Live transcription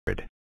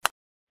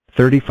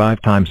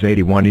35 times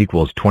 81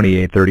 equals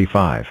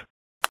 2835.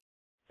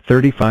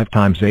 35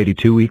 times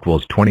 82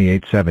 equals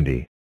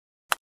 2870.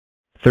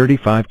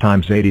 35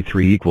 times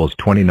 83 equals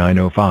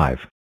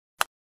 2905.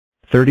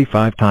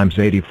 35 times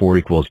 84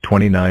 equals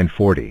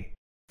 2940.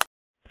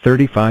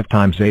 35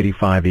 times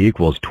 85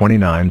 equals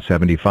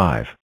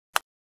 2975.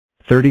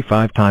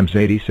 35 times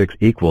 86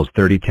 equals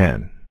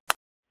 3010.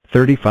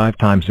 35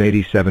 times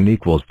 87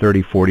 equals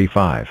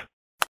 3045.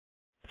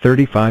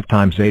 35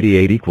 times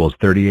 88 equals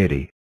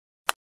 3080.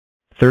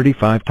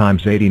 35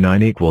 times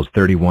 89 equals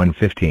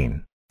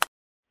 3115.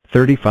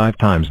 35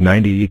 times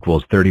 90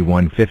 equals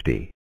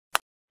 3150.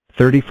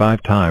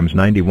 35 times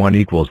 91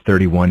 equals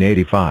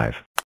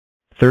 3185.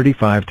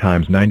 35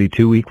 times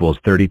 92 equals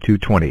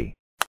 3220.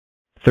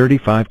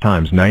 35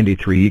 times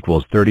 93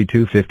 equals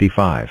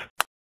 3255.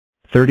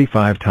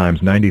 35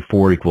 times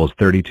 94 equals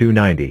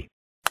 3290.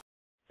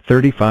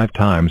 35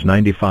 times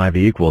 95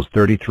 equals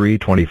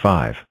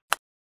 3325.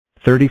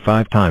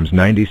 35 times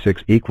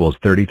 96 equals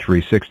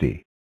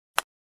 3360.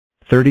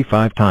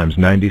 35 times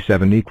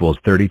 97 equals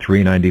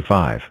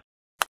 3395.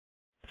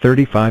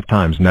 35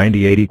 times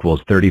 98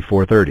 equals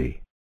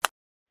 3430.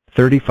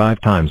 35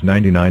 times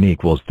 99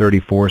 equals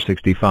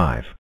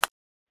 3465.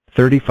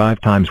 35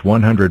 times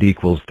 100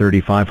 equals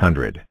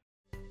 3500.